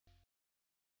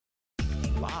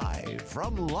Live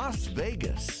from Las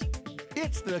Vegas,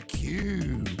 it's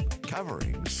theCUBE,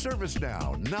 covering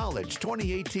ServiceNow Knowledge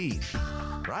 2018.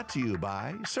 Brought to you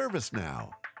by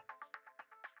ServiceNow.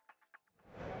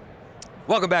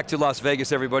 Welcome back to Las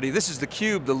Vegas, everybody. This is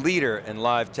theCUBE, the leader in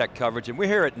live tech coverage, and we're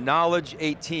here at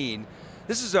Knowledge18.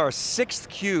 This is our 6th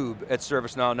CUBE at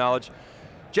ServiceNow Knowledge.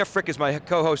 Jeff Frick is my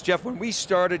co-host. Jeff, when we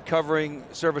started covering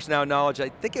ServiceNow Knowledge, I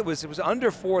think it was under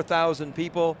 4,000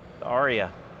 people. The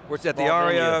ARIA. We're at the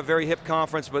ARIA, very hip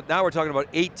conference, but now we're talking about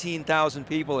 18,000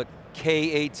 people at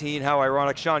K18. How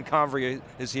ironic. Sean Convery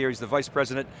is here. He's the Vice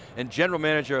President and General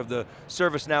Manager of the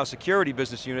ServiceNow Security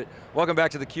Business Unit. Welcome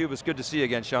back to theCUBE. It's good to see you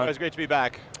again, Sean. It's great to be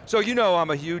back. So you know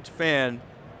I'm a huge fan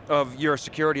of your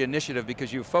security initiative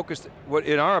because you focused what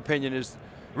in our opinion is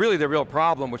really the real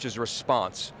problem, which is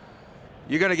response.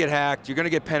 You're going to get hacked, you're going to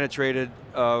get penetrated.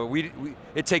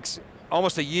 It takes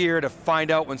almost a year to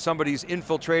find out when somebody's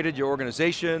infiltrated your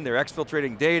organization, they're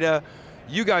exfiltrating data.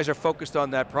 You guys are focused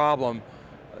on that problem.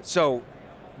 So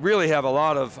really have a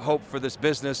lot of hope for this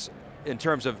business in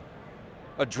terms of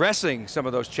addressing some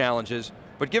of those challenges,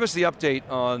 but give us the update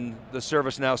on the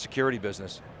ServiceNow security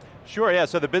business. Sure, yeah,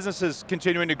 so the business is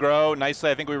continuing to grow nicely.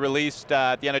 I think we released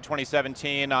at the end of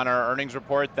 2017 on our earnings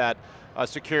report that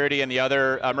security and the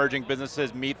other emerging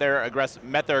businesses met their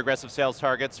aggressive sales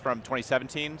targets from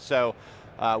 2017. So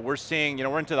we're seeing,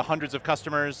 we're into the hundreds of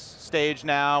customers stage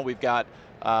now. We've got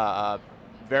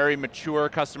very mature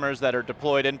customers that are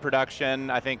deployed in production.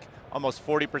 I think almost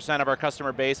 40% of our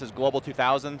customer base is Global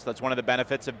 2000. So that's one of the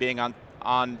benefits of being on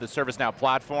the ServiceNow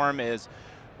platform is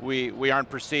we aren't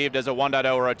perceived as a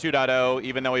 1.0 or a 2.0,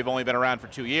 even though we've only been around for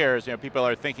 2 years. People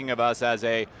are thinking of us as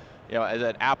as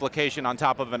an application on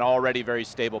top of an already very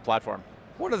stable platform.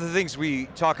 One of the things we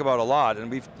talk about a lot,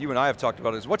 and you and I have talked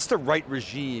about, is what's the right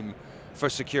regime for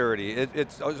security?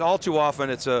 It's all too often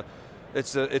it's the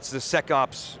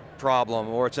SecOps problem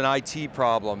or it's an IT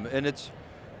problem, and it's,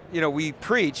 we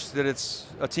preach that it's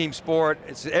a team sport,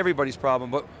 it's everybody's problem,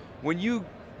 but when you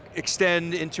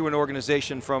extend into an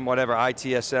organization from whatever,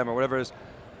 ITSM or whatever it is,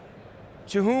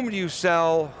 to whom do you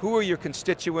sell? Who are your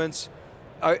constituents?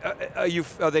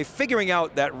 Are they figuring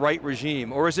out that right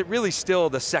regime, or is it really still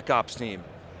the SecOps team?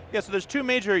 Yeah, so there's two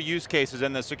major use cases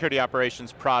in the security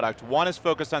operations product. One is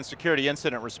focused on security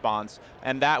incident response,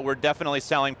 and that we're definitely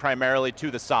selling primarily to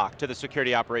the SOC, to the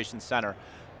Security Operations Center.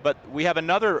 But we have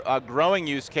another growing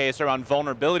use case around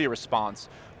vulnerability response,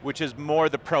 which is more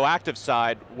the proactive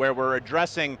side, where we're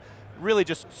addressing really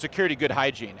just security good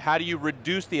hygiene. How do you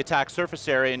reduce the attack surface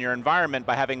area in your environment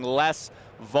by having less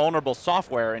vulnerable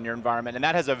software in your environment? And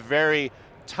that has a very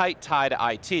tight tie to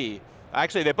IT.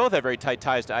 Actually, they both have very tight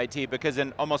ties to IT because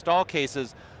in almost all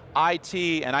cases, IT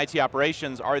and IT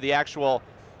operations are the actual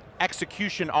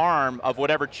execution arm of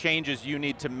whatever changes you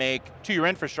need to make to your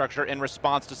infrastructure in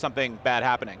response to something bad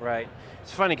happening. Right.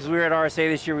 It's funny because we were at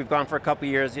RSA this year, we've gone for a couple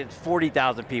years, it's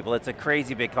 40,000 people, it's a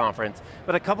crazy big conference.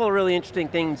 But a couple of really interesting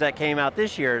things that came out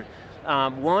this year.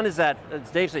 One is that,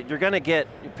 as Dave said, you're going to get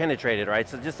penetrated, right?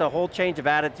 So just a whole change of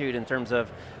attitude in terms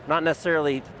of not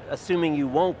necessarily assuming you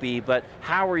won't be, but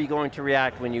how are you going to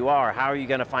react when you are? How are you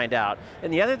going to find out?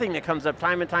 And the other thing that comes up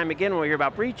time and time again when we hear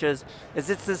about breaches is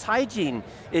it's this hygiene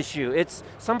issue. It's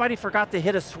somebody forgot to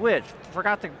hit a switch,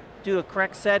 forgot to do a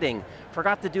correct setting,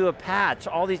 forgot to do a patch,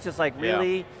 all these just like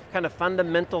really kind of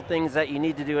fundamental things that you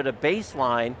need to do at a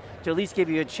baseline to at least give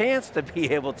you a chance to be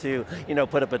able to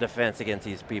put up a defense against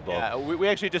these people. Yeah, we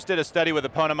actually just did a study with the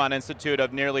Ponemon Institute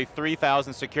of nearly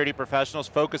 3,000 security professionals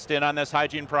focused in on this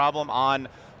hygiene problem on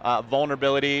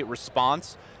vulnerability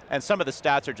response. And some of the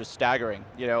stats are just staggering.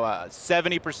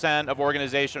 70% of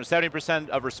organizations, 70%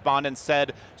 of respondents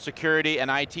said security and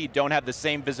IT don't have the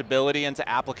same visibility into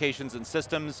applications and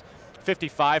systems.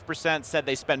 55% said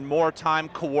they spend more time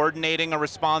coordinating a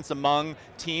response among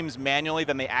teams manually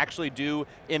than they actually do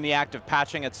in the act of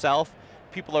patching itself.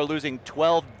 People are losing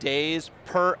 12 days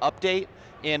per update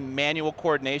in manual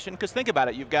coordination, because think about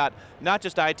it, you've got not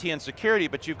just IT and security,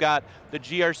 but you've got the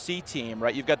GRC team,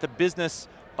 right? You've got the business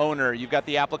owner, you've got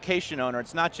the application owner.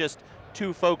 It's not just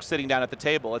two folks sitting down at the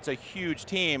table. It's a huge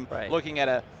team looking at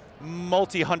a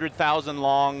multi-100,000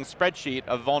 long spreadsheet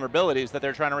of vulnerabilities that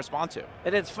they're trying to respond to.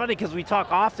 And it's funny because we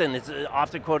talk often, it's an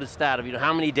often quoted stat of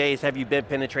how many days have you been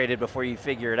penetrated before you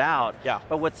figure it out. Yeah.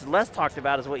 But what's less talked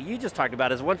about is what you just talked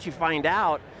about, is once you find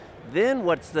out, then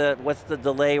what's the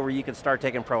delay where you can start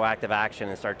taking proactive action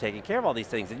and start taking care of all these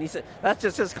things? And you said, that's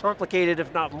just as complicated,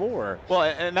 if not more. Well,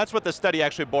 and that's what the study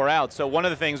actually bore out. So one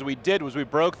of the things we did was we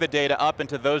broke the data up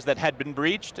into those that had been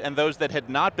breached and those that had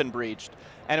not been breached.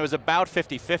 And it was about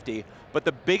 50-50. But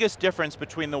the biggest difference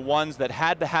between the ones that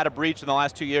had a breach in the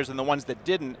last 2 years and the ones that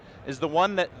didn't is the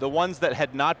ones that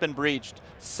had not been breached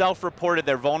self-reported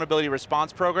their vulnerability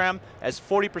response program as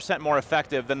 40% more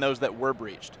effective than those that were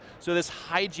breached. So this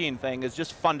hygiene thing is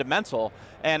just fundamental,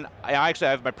 and I actually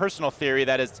have my personal theory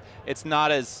that it's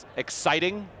not as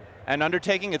exciting an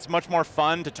undertaking. It's much more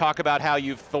fun to talk about how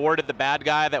you've thwarted the bad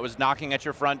guy that was knocking at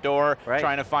your front door,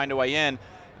 trying to find a way in.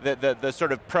 The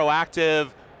sort of proactive,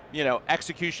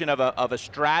 execution of a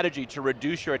strategy to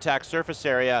reduce your attack surface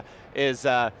area is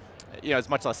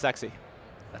much less sexy.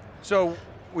 So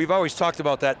we've always talked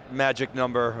about that magic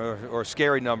number or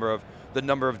scary number of the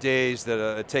number of days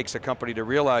that it takes a company to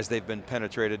realize they've been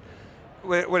penetrated.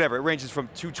 Whatever, it ranges from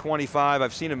 225,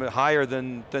 I've seen them higher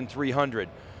than 300.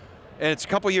 And it's a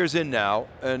couple years in now,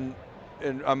 and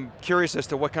I'm curious as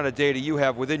to what kind of data you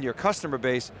have within your customer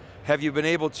base. Have you been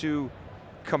able to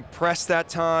compress that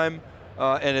time?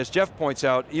 And as Jeff points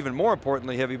out, even more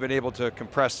importantly, have you been able to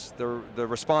compress the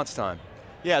response time?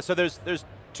 Yeah, so there's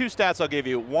two stats I'll give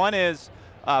you. One is,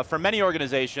 for many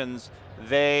organizations,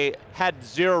 they had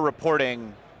zero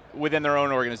reporting within their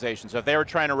own organization. So if they were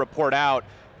trying to report out,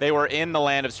 they were in the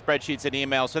land of spreadsheets and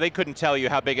emails, so they couldn't tell you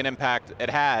how big an impact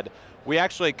it had. We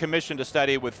actually commissioned a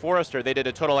study with Forrester. They did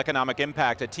a total economic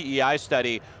impact, a TEI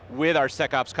study, with our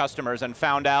SecOps customers and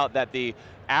found out that the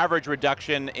average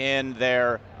reduction in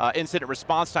their incident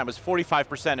response time was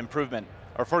 45% improvement,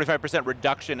 or 45%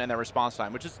 reduction in their response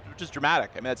time, which is dramatic.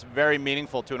 I mean, that's very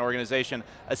meaningful to an organization,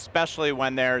 especially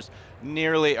when there's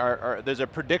there's a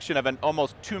prediction of an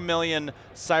almost 2 million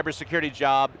cybersecurity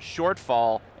job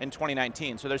shortfall in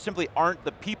 2019. So there simply aren't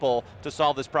the people to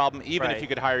solve this problem, even if you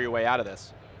could hire your way out of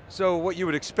this. So what you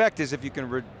would expect is if you can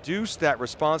reduce that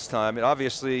response time, and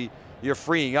obviously you're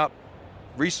freeing up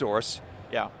resource,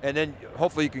 and then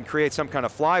hopefully you can create some kind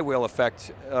of flywheel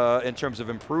effect in terms of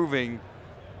improving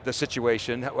the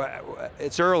situation.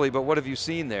 It's early, but what have you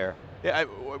seen there? Yeah,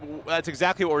 that's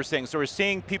exactly what we're seeing. So we're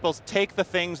seeing people take the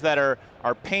things that are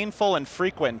painful and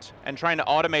frequent and trying to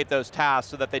automate those tasks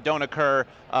so that they don't occur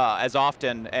as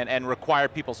often and require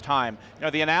people's time.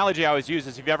 The analogy I always use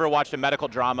is if you've ever watched a medical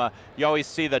drama, you always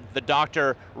see the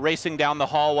doctor racing down the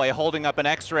hallway, holding up an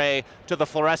x-ray to the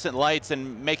fluorescent lights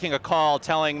and making a call,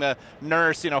 telling the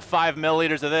nurse, 5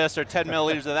 milliliters of this or 10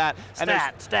 milliliters of that.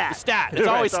 Stat. It's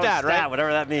always stat, right?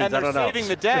 Whatever that means, and I don't know. they're saving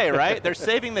the day, right? They're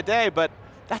saving the day, but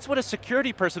that's what a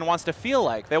security person wants to feel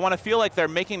like. They want to feel like they're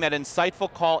making that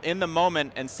insightful call in the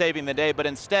moment and saving the day, but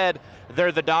instead,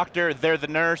 they're the doctor, they're the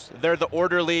nurse, they're the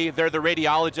orderly, they're the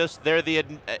radiologist, they're the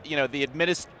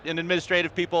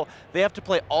administrative people. They have to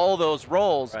play all those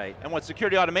roles. Right. And what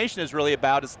security automation is really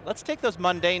about is, let's take those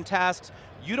mundane tasks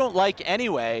you don't like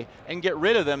anyway and get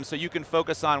rid of them so you can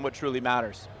focus on what truly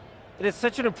matters. And it's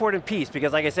such an important piece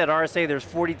because, like I said, RSA, there's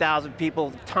 40,000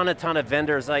 people, ton of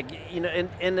vendors. And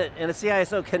a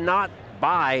CISO cannot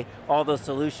buy all those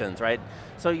solutions, right?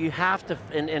 So you have to,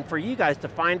 and for you guys to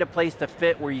find a place to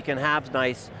fit where you can have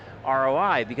nice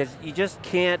ROI, because you just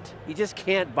can't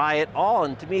buy it all.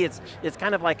 And to me, it's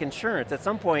kind of like insurance. At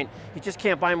some point, you just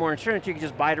can't buy more insurance. You can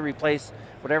just buy to replace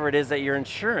whatever it is that your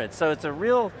insurance. So it's a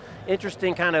real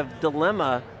interesting kind of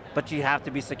dilemma. But you have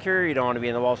to be secure. You don't want to be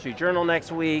in the Wall Street Journal next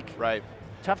week. Right.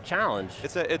 Tough challenge.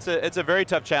 It's a very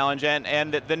tough challenge,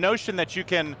 and the notion that you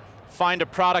can find a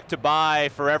product to buy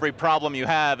for every problem you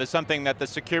have is something that the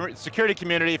security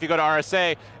community, if you go to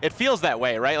RSA, it feels that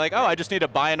way, right? Like, oh, I just need to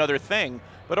buy another thing.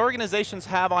 But organizations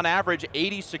have, on average,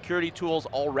 80 security tools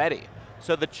already.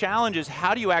 So the challenge is,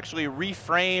 how do you actually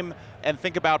reframe and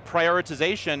think about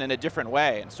prioritization in a different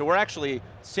way? And so we're actually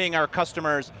seeing our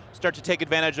customers start to take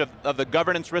advantage of the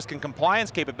governance, risk, and compliance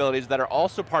capabilities that are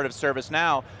also part of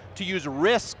ServiceNow to use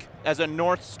risk as a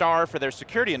North Star for their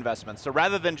security investments. So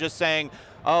rather than just saying,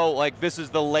 oh, like this is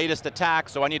the latest attack,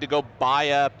 so I need to go buy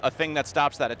a thing that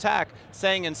stops that attack,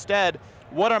 saying instead,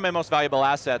 what are my most valuable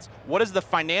assets? What is the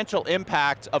financial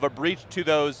impact of a breach to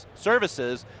those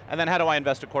services? And then how do I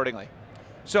invest accordingly?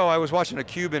 So I was watching a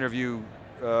CUBE interview,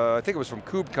 I think it was from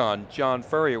KubeCon, John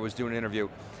Furrier was doing an interview,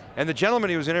 and the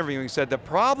gentleman he was interviewing said the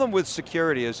problem with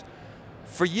security is,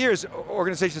 for years,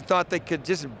 organizations thought they could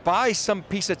just buy some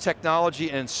piece of technology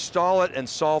and install it and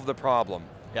solve the problem.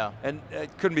 Yeah. And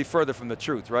it couldn't be further from the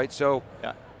truth, right? So,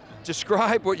 yeah.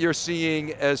 Describe what you're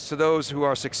seeing as to those who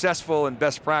are successful in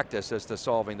best practice as to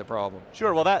solving the problem.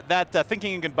 Sure, well that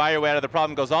thinking you can buy your way out of the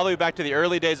problem goes all the way back to the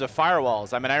early days of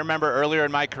firewalls. I mean, I remember earlier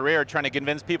in my career trying to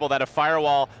convince people that a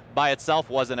firewall by itself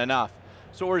wasn't enough.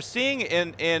 So what we're seeing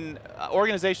in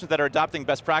organizations that are adopting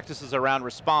best practices around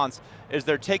response is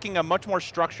they're taking a much more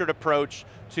structured approach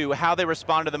to how they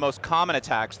respond to the most common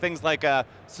attacks, things like a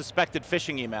suspected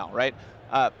phishing email, right?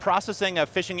 Processing a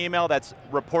phishing email that's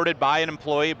reported by an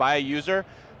employee, by a user,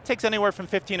 takes anywhere from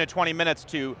 15 to 20 minutes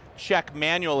to check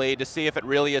manually to see if it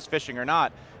really is phishing or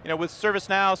not. With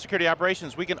ServiceNow Security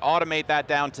Operations, we can automate that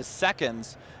down to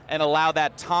seconds and allow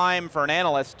that time for an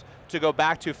analyst to go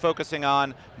back to focusing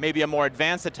on maybe a more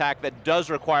advanced attack that does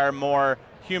require more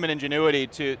human ingenuity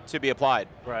to be applied.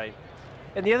 Right.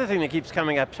 And the other thing that keeps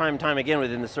coming up time and time again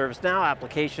within the ServiceNow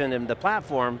application and the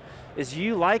platform is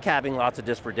you like having lots of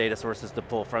disparate data sources to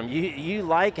pull from. You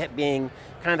like it being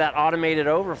kind of that automated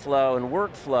overflow and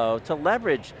workflow to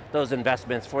leverage those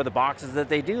investments for the boxes that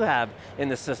they do have in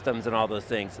the systems and all those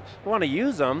things. You want to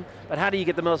use them, but how do you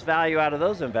get the most value out of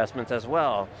those investments as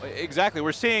well? Exactly,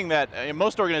 we're seeing that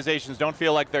most organizations don't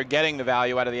feel like they're getting the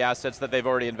value out of the assets that they've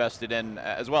already invested in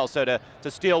as well. So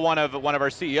to steal one of our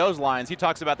CEO's lines, he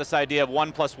talks about this idea of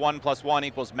 1 + 1 + 1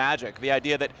 equals magic. The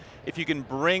idea that if you can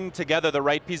bring together the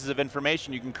right pieces of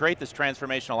information, you can create this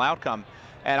transformational outcome.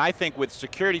 And I think with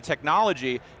security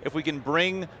technology, if we can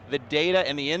bring the data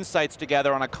and the insights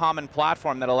together on a common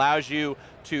platform that allows you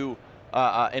to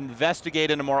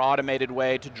investigate in a more automated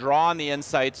way, to draw on the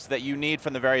insights that you need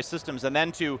from the various systems, and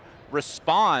then to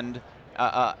respond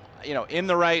in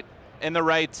the right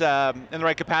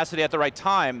capacity at the right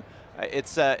time,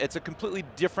 it's a completely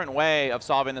different way of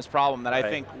solving this problem that I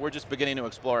think we're just beginning to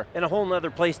explore. And a whole other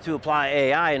place to apply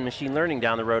AI and machine learning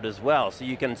down the road as well, so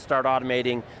you can start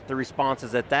automating the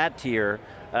responses at that tier,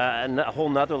 and a whole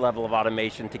nother level of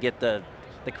automation to get the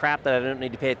crap that I don't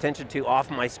need to pay attention to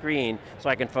off my screen so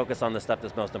I can focus on the stuff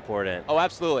that's most important. Oh,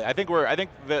 absolutely. I think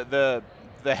the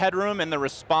headroom in the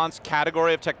response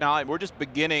category of technology, we're just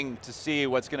beginning to see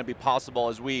what's going to be possible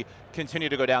as we continue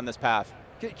to go down this path.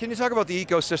 Can you talk about the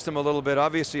ecosystem a little bit?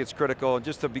 Obviously it's critical, and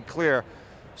just to be clear,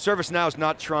 ServiceNow is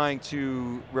not trying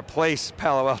to replace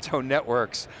Palo Alto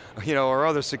networks, or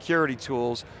other security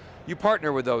tools. You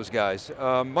partner with those guys,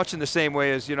 much in the same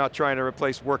way as you're not trying to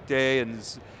replace Workday and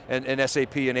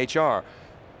SAP and HR.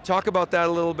 Talk about that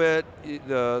a little bit,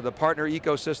 the partner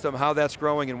ecosystem, how that's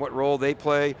growing and what role they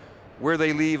play, where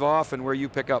they leave off and where you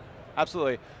pick up.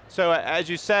 Absolutely. So as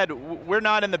you said, we're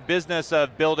not in the business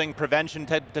of building prevention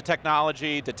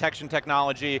technology, detection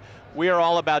technology. We are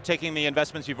all about taking the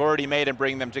investments you've already made and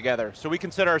bringing them together. So we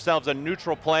consider ourselves a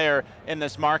neutral player in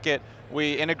this market.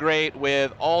 We integrate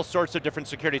with all sorts of different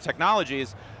security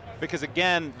technologies because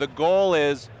again, the goal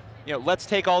is, let's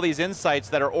take all these insights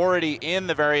that are already in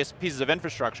the various pieces of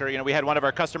infrastructure. We had one of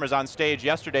our customers on stage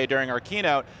yesterday during our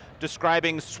keynote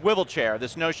describing swivel chair,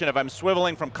 this notion of I'm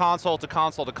swiveling from console to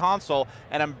console to console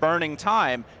and I'm burning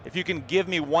time. If you can give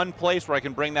me one place where I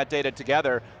can bring that data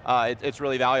together, it's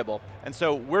really valuable. And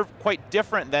so we're quite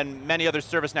different than many other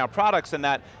ServiceNow products in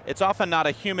that it's often not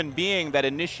a human being that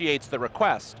initiates the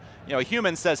request. A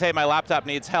human says, hey, my laptop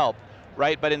needs help,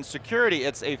 right? But in security,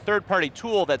 it's a third-party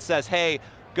tool that says, hey,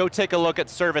 go take a look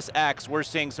at service X, we're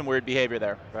seeing some weird behavior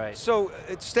there. Right. So,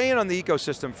 staying on the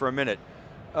ecosystem for a minute,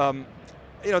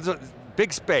 it's a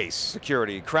big space,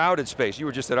 security, crowded space. You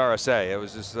were just at RSA, it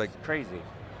was just like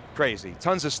crazy.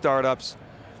 Tons of startups.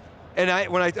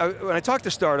 And when I talk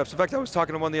to startups, in fact I was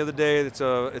talking to one the other day, it's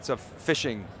a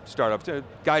phishing startup,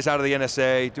 guys out of the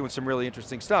NSA doing some really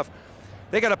interesting stuff.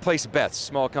 They got to place bets,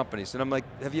 small companies, and I'm like,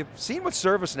 have you seen what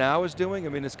ServiceNow is doing? I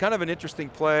mean, it's kind of an interesting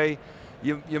play.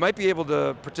 You might be able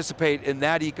to participate in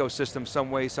that ecosystem some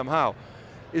way, somehow.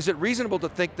 Is it reasonable to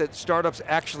think that startups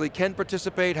actually can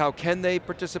participate? How can they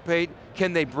participate?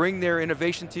 Can they bring their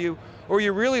innovation to you? Or are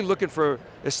you really looking for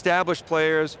established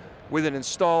players with an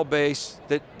install base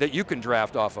that you can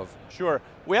draft off of? Sure,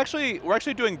 we're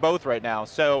actually doing both right now.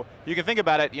 So you can think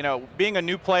about it, being a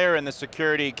new player in the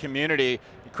security community,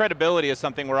 credibility is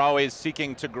something we're always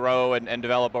seeking to grow and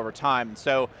develop over time.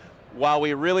 So while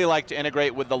we really like to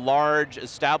integrate with the large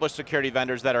established security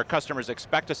vendors that our customers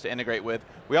expect us to integrate with,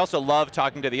 we also love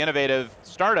talking to the innovative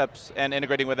startups and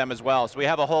integrating with them as well. So we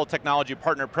have a whole technology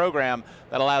partner program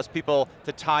that allows people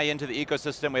to tie into the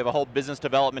ecosystem. We have a whole business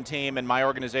development team in my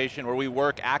organization where we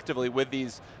work actively with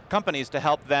these companies to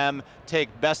help them take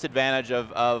best advantage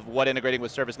of what integrating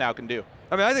with ServiceNow can do.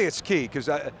 I mean, I think it's key, because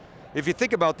if you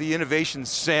think about the innovation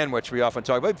sandwich we often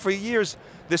talk about, for years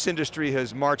this industry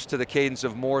has marched to the cadence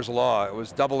of Moore's Law. It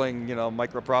was doubling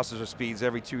microprocessor speeds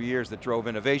every 2 years that drove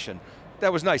innovation.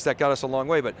 That was nice, that got us a long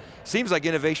way, but it seems like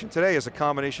innovation today is a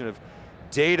combination of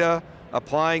data,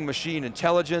 applying machine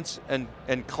intelligence,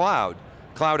 and cloud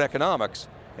economics.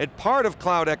 And part of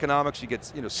cloud economics, you get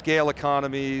scale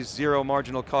economies, zero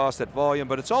marginal cost at volume,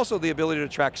 but it's also the ability to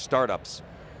attract startups.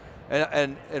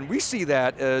 And we see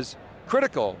that as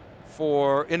critical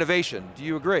for innovation. Do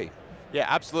you agree? Yeah,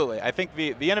 absolutely. I think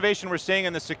the innovation we're seeing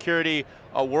in the security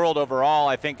world overall,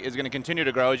 I think is going to continue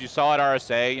to grow. As you saw at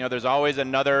RSA, there's always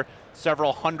another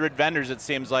several hundred vendors, it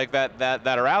seems like, that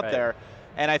are out there.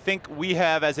 And I think we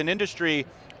have, as an industry,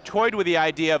 toyed with the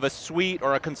idea of a suite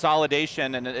or a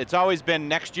consolidation, and it's always been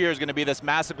next year is going to be this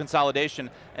massive consolidation,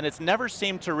 and it's never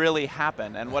seemed to really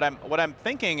happen. And what I'm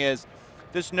thinking is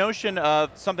this notion of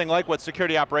something like what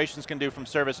security operations can do from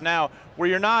ServiceNow, where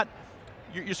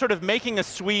you're sort of making a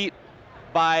suite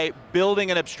by building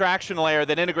an abstraction layer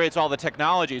that integrates all the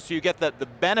technology, so you get the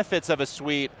benefits of a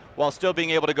suite while still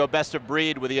being able to go best of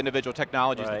breed with the individual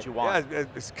technologies that you want. Yeah,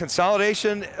 it's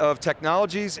consolidation of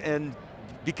technologies and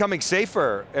becoming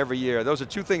safer every year. Those are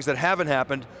two things that haven't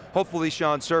happened. Hopefully,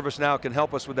 Sean, ServiceNow can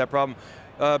help us with that problem.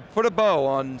 Put a bow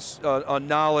on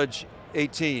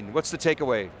Knowledge18. What's the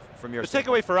takeaway from your standpoint?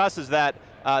 The takeaway for us is that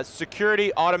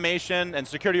security automation and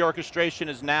security orchestration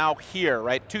is now here,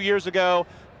 right? 2 years ago,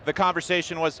 the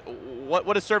conversation was,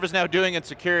 what is ServiceNow doing in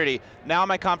security? Now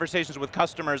my conversations with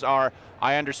customers are,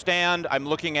 I understand, I'm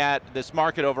looking at this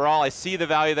market overall, I see the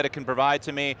value that it can provide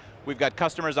to me. We've got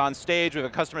customers on stage, we've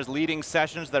got customers leading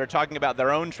sessions that are talking about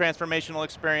their own transformational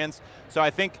experience. So I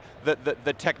think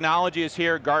the technology is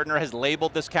here. Gartner has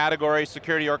labeled this category,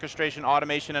 security orchestration,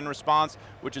 automation, and response,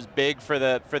 which is big for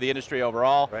the industry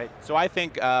overall. Right. So I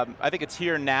think it's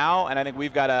here now, and I think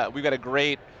we've got a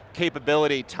great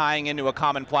capability tying into a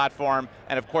common platform,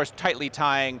 and of course tightly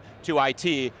tying to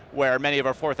IT, where many of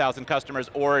our 4,000 customers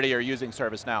already are using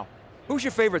ServiceNow. Who's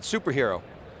your favorite superhero?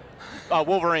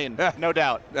 Wolverine, no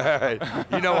doubt. All right,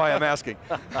 you know why I'm asking.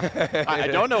 I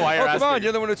don't know why you're asking. Come on,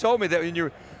 you're the one who told me that when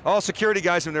you're all security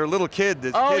guys when they're little kids,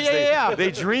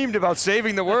 they dreamed about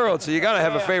saving the world, so you got to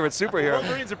have a favorite superhero.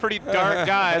 Wolverine's a pretty dark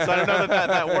guy, so I don't know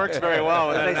that works very well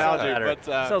with that analogy.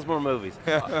 But sells more movies.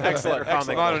 Excellent.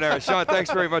 Excellent. Sean,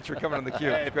 thanks very much for coming on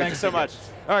theCUBE. Hey, thanks so much.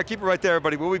 All right, keep it right there,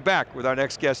 everybody. We'll be back with our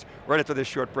next guest right after this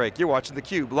short break. You're watching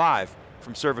theCUBE live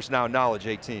from ServiceNow Knowledge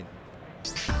 18.